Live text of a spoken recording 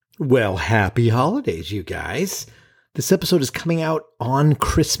Well, happy holidays, you guys. This episode is coming out on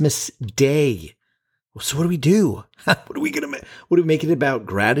Christmas Day. So what do we do? What are we make it about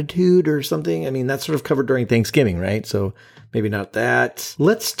gratitude or something? I mean, that's sort of covered during Thanksgiving, right? So maybe not that.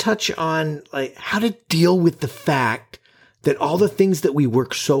 Let's touch on how to deal with the fact that all the things that we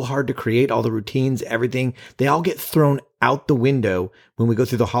work so hard to create, all the routines, everything, they all get thrown out the window when we go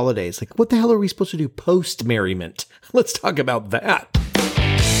through the holidays. What the hell are we supposed to do post-merriment? Let's talk about that.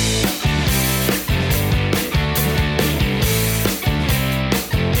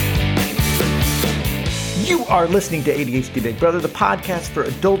 You are listening to ADHD Big Brother, the podcast for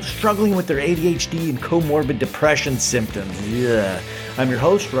adults struggling with their ADHD and comorbid depression symptoms. Yeah. I'm your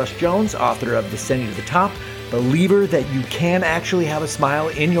host, Russ Jones, author of Descending to the Top, believer that you can actually have a smile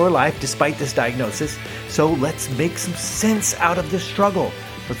in your life despite this diagnosis. So let's make some sense out of this struggle.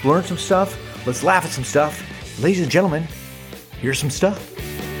 Let's learn some stuff. Let's laugh at some stuff. Ladies and gentlemen, here's some stuff.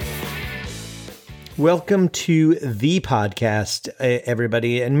 Welcome to the podcast,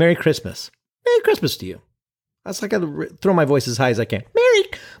 everybody, and Merry Christmas. Merry Christmas to you. That's like I throw my voice as high as I can.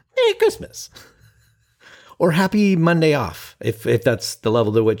 Merry Christmas. Or happy Monday off, if that's the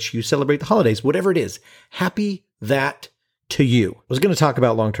level to which you celebrate the holidays, whatever it is. Happy that to you. I was going to talk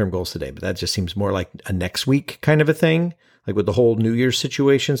about long-term goals today, but that just seems more like a next week kind of a thing, like with the whole New Year's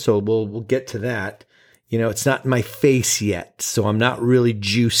situation. So we'll get to that. You know, it's not in my face yet, so I'm not really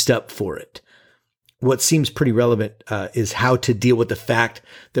juiced up for it. What seems pretty relevant is how to deal with the fact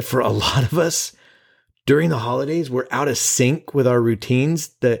that for a lot of us, during the holidays, we're out of sync with our routines.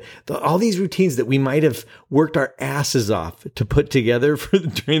 All these routines that we might have worked our asses off to put together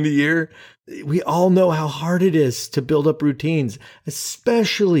during the year, we all know how hard it is to build up routines,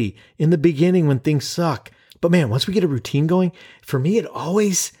 especially in the beginning when things suck. But man, once we get a routine going, for me, it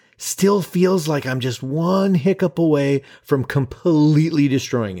always still feels like I'm just one hiccup away from completely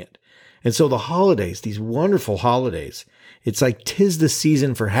destroying it. And so the holidays, these wonderful holidays, it's like 'tis the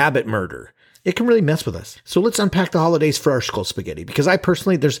season for habit murder. It can really mess with us. So let's unpack the holidays for our skull spaghetti, because I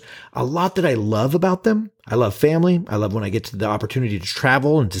personally, there's a lot that I love about them. I love family. I love when I get to the opportunity to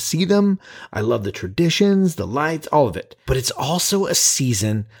travel and to see them. I love the traditions, the lights, all of it. But it's also a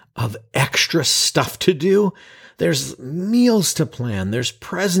season of extra stuff to do. There's meals to plan. There's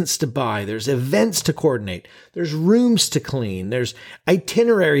presents to buy. There's events to coordinate. There's rooms to clean. There's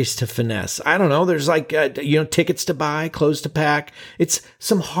itineraries to finesse. I don't know. There's tickets to buy, clothes to pack. It's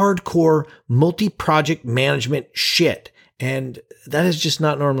some hardcore multi-project management shit. And that is just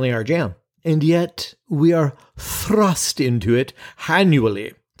not normally our jam. And yet we are thrust into it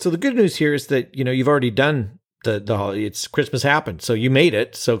annually. So the good news here is that, you've already done it's Christmas happened. So you made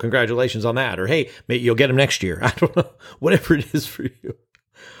it. So congratulations on that. Or, hey, maybe you'll get them next year. I don't know, whatever it is for you.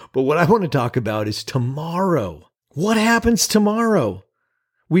 But what I want to talk about is tomorrow. What happens tomorrow?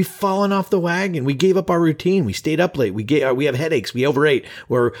 We've fallen off the wagon. We gave up our routine. We stayed up late. We have headaches. We overate,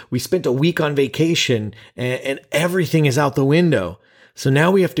 or we spent a week on vacation and everything is out the window. So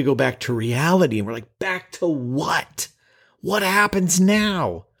now we have to go back to reality. And we're like, back to what? What happens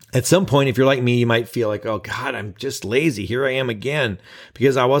now? At some point, if you're like me, you might feel like, oh God, I'm just lazy. Here I am again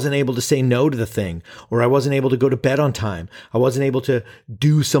because I wasn't able to say no to the thing, or I wasn't able to go to bed on time. I wasn't able to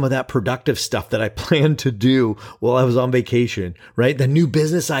do some of that productive stuff that I planned to do while I was on vacation, right? The new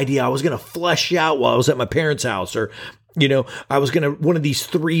business idea I was going to flesh out while I was at my parents' house, or I was one of these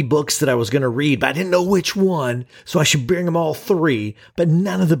 3 books that I was going to read, but I didn't know which one. So I should bring them all 3, but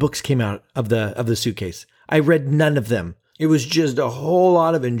none of the books came out of the suitcase. I read none of them. It was just a whole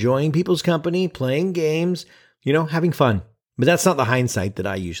lot of enjoying people's company, playing games, having fun. But that's not the hindsight that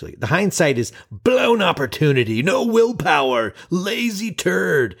the hindsight is blown opportunity, no willpower, lazy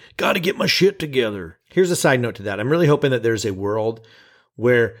turd, got to get my shit together. Here's a side note to that. I'm really hoping that there's a world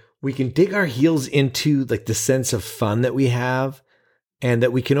where we can dig our heels into the sense of fun that we have, and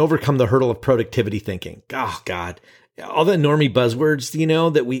that we can overcome the hurdle of productivity thinking. Oh God, all the normie buzzwords,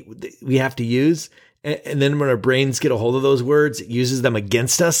 that we have to use. And then when our brains get a hold of those words, it uses them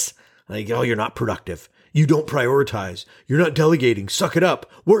against us. Like, oh, you're not productive. You don't prioritize. You're not delegating. Suck it up.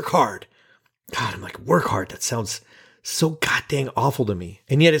 Work hard. God, I'm like, work hard. That sounds so goddamn awful to me.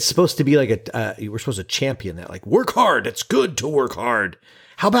 And yet it's supposed to be like we're supposed to champion that. Like, work hard. It's good to work hard.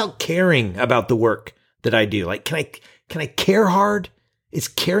 How about caring about the work that I do? Like, can I care hard? Is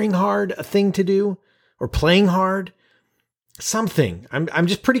caring hard a thing to do? Or playing hard? Something. I'm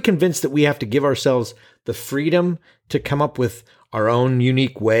just pretty convinced that we have to give ourselves the freedom to come up with our own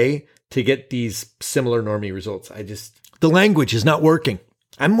unique way to get these similar normie results. The language is not working.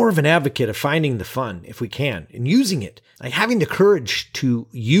 I'm more of an advocate of finding the fun if we can and using it, like having the courage to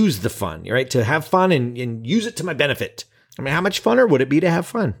use the fun, right? To have fun and use it to my benefit. I mean, how much funner would it be to have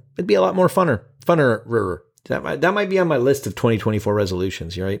fun? It'd be a lot more funner. That might be on my list of 2024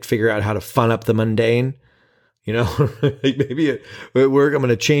 resolutions, right? Figure out how to fun up the mundane. Like maybe at work, I'm going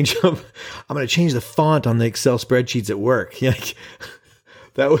to change the font on the Excel spreadsheets at work. Like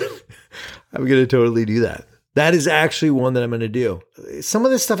I'm going to totally do that. That is actually one that I'm going to do. Some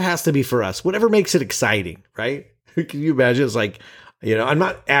of this stuff has to be for us, whatever makes it exciting, right? Can you imagine? It's like, I'm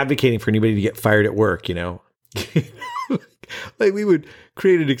not advocating for anybody to get fired at work, like we would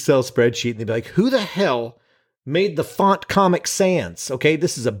create an Excel spreadsheet and they'd be like, who the hell made the font Comic Sans? Okay,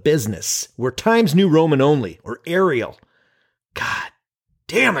 this is a business. We're Times New Roman only or Arial. God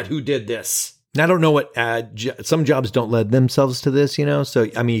damn it, who did this? And I don't know what some jobs don't lend themselves to this, So,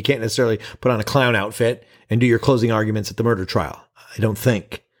 I mean, you can't necessarily put on a clown outfit and do your closing arguments at the murder trial. I don't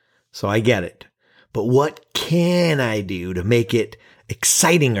think. So I get it. But what can I do to make it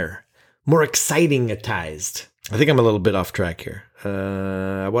excitinger, more exciting-atized? I think I'm a little bit off track here.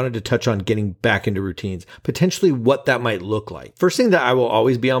 I wanted to touch on getting back into routines, potentially what that might look like. First thing that I will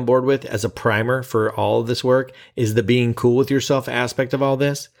always be on board with as a primer for all of this work is the being cool with yourself aspect of all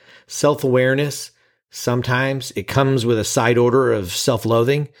this. Self-awareness, sometimes it comes with a side order of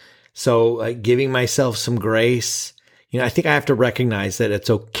self-loathing. So like giving myself some grace, I think I have to recognize that it's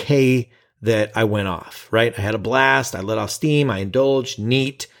okay that I went off, right? I had a blast. I let off steam. I indulged.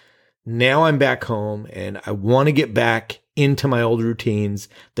 Neat. Now I'm back home and I want to get back into my old routines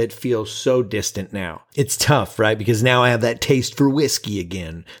that feel so distant now. It's tough, right? Because now I have that taste for whiskey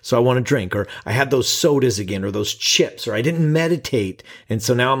again. So I want to drink, or I had those sodas again, or those chips, or I didn't meditate. And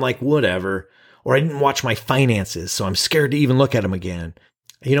so now I'm like, whatever. Or I didn't watch my finances. So I'm scared to even look at them again.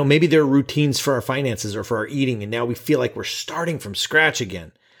 Maybe there are routines for our finances or for our eating. And now we feel like we're starting from scratch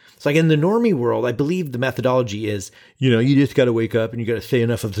again. It's like in the normie world, I believe the methodology is, you just got to wake up and you got to say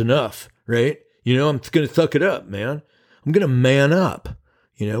enough is enough, right? I'm going to suck it up, man. I'm going to man up,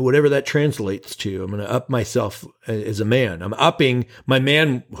 whatever that translates to. I'm going to up myself as a man. I'm upping my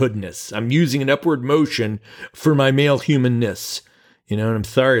manhoodness. I'm using an upward motion for my male humanness, and I'm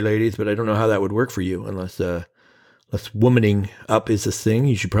sorry, ladies, but I don't know how that would work for you unless womaning up is this thing.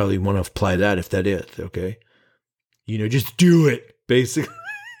 You should probably want to apply that if that is, okay? Just do it, basically.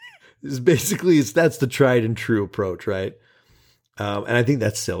 That's the tried and true approach, right? And I think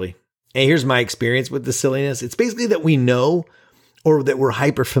that's silly. And here's my experience with the silliness. It's basically that we know or that we're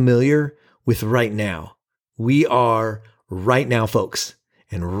hyper familiar with right now. We are right now, folks.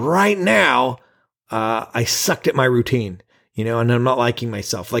 And right now, I sucked at my routine, and I'm not liking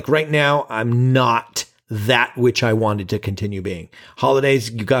myself. Like right now, I'm not that which I wanted to continue being.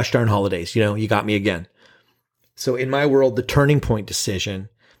 Holidays, you gosh darn holidays, you got me again. So in my world, the turning point decision,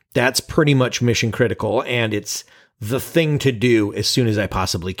 that's pretty much mission critical, and it's the thing to do as soon as I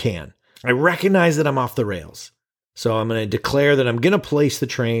possibly can. I recognize that I'm off the rails. So I'm going to declare that I'm going to place the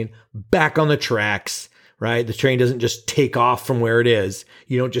train back on the tracks, right? The train doesn't just take off from where it is.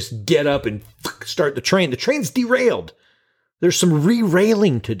 You don't just get up and start the train. The train's derailed. There's some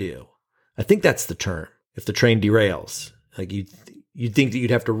re-railing to do. I think that's the term. If the train derails, like you'd think that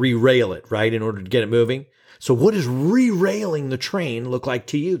you'd have to re-rail it, right? In order to get it moving. So what does re-railing the train look like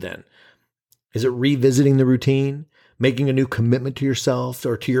to you then? Is it revisiting the routine, making a new commitment to yourself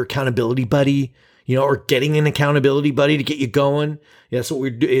or to your accountability buddy, or getting an accountability buddy to get you going? Yeah, that's what we're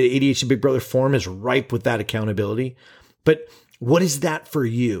doing. ADHD Big Brother Forum is ripe with that accountability. But what is that for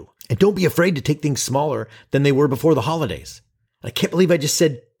you? And don't be afraid to take things smaller than they were before the holidays. I can't believe I just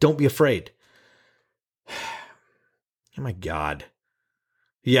said, don't be afraid. Oh my God.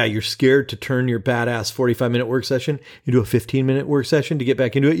 Yeah, you're scared to turn your badass 45-minute work session into a 15-minute work session to get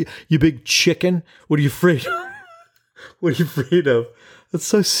back into it. You big chicken. What are you afraid of? What are you afraid of? That's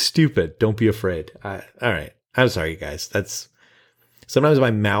so stupid. Don't be afraid. All right. I'm sorry, guys. Sometimes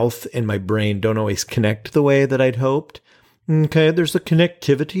my mouth and my brain don't always connect the way that I'd hoped. Okay, there's a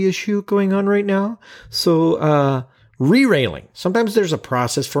connectivity issue going on right now. So, re-railing. Sometimes there's a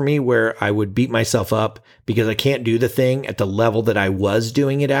process for me where I would beat myself up because I can't do the thing at the level that I was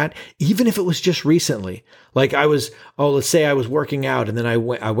doing it at, even if it was just recently. Like let's say I was working out and then I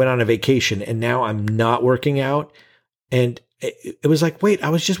went on a vacation and now I'm not working out. And it was like, wait, I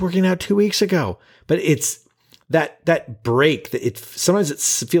was just working out 2 weeks ago. But it's that break that sometimes it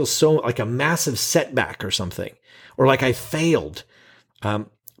feels so like a massive setback or something, or like I failed.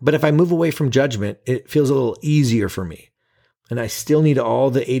 But if I move away from judgment, it feels a little easier for me. and I still need all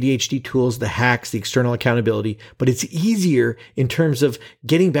the ADHD tools, the hacks, the external accountability, but it's easier in terms of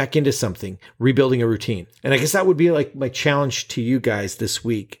getting back into something, rebuilding a routine. And I guess that would be like my challenge to you guys this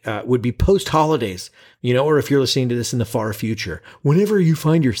week, would be post holidays, or if you're listening to this in the far future, whenever you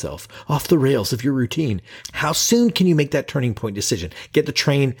find yourself off the rails of your routine, how soon can you make that turning point decision? Get the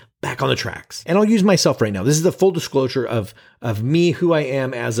train back on the tracks. And I'll use myself right now. This is the full disclosure of me, who I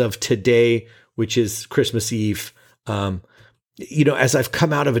am as of today, which is Christmas Eve. As I've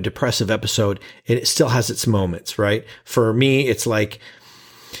come out of a depressive episode, and it still has its moments, right? For me, it's like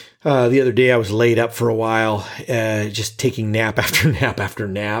the other day I was laid up for a while, just taking nap after nap after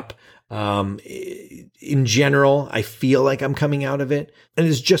nap. In general, I feel like I'm coming out of it, and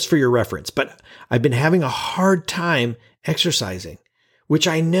it's just for your reference, but I've been having a hard time exercising, which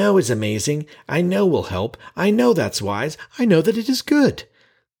I know is amazing. I know will help. I know that's wise. I know that it is good.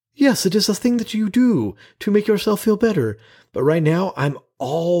 Yes, it is a thing that you do to make yourself feel better. But right now, I'm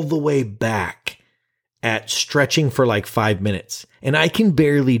all the way back at stretching for like 5 minutes, and I can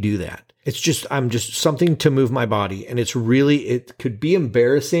barely do that. I'm just something to move my body, and it could be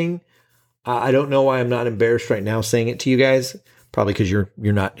embarrassing. I don't know why I'm not embarrassed right now saying it to you guys. Probably because you're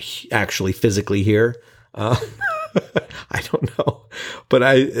not actually physically here. I don't know, but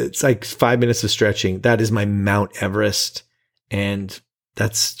it's like 5 minutes of stretching. That is my Mount Everest, and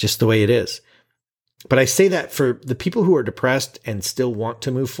that's just the way it is. But I say that for the people who are depressed and still want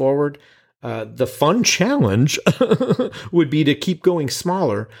to move forward, the fun challenge would be to keep going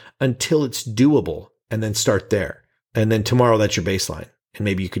smaller until it's doable and then start there. And then tomorrow, that's your baseline. And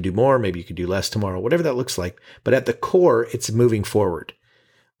maybe you could do more, maybe you could do less tomorrow, whatever that looks like. But at the core, it's moving forward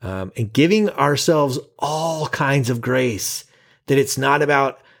and giving ourselves all kinds of grace, that it's not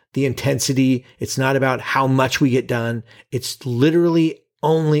about the intensity. It's not about how much we get done. It's literally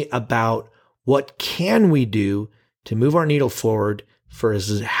only about what can we do to move our needle forward for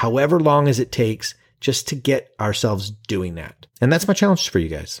however long as it takes, just to get ourselves doing that. And that's my challenge for you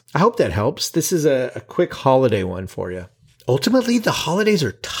guys. I hope that helps. This is a quick holiday one for you. Ultimately, the holidays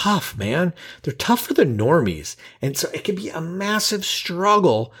are tough, man. They're tough for the normies. And so it can be a massive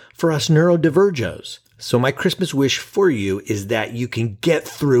struggle for us neurodivergos. So my Christmas wish for you is that you can get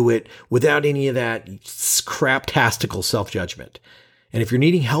through it without any of that craptastical self-judgment. And if you're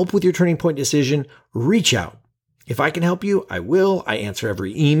needing help with your turning point decision, reach out. If I can help you, I will. I answer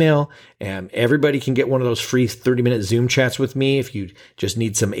every email, and everybody can get one of those free 30-minute Zoom chats with me if you just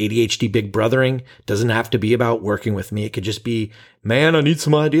need some ADHD big brothering. Doesn't have to be about working with me. It could just be, man, I need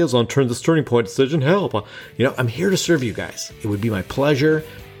some ideas on this turning point decision. Help. I'm here to serve you guys. It would be my pleasure.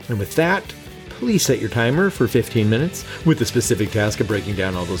 And with that, please set your timer for 15 minutes with the specific task of breaking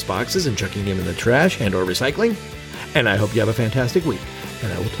down all those boxes and chucking them in the trash and/or recycling. And I hope you have a fantastic week,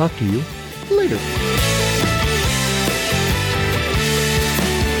 and I will talk to you later.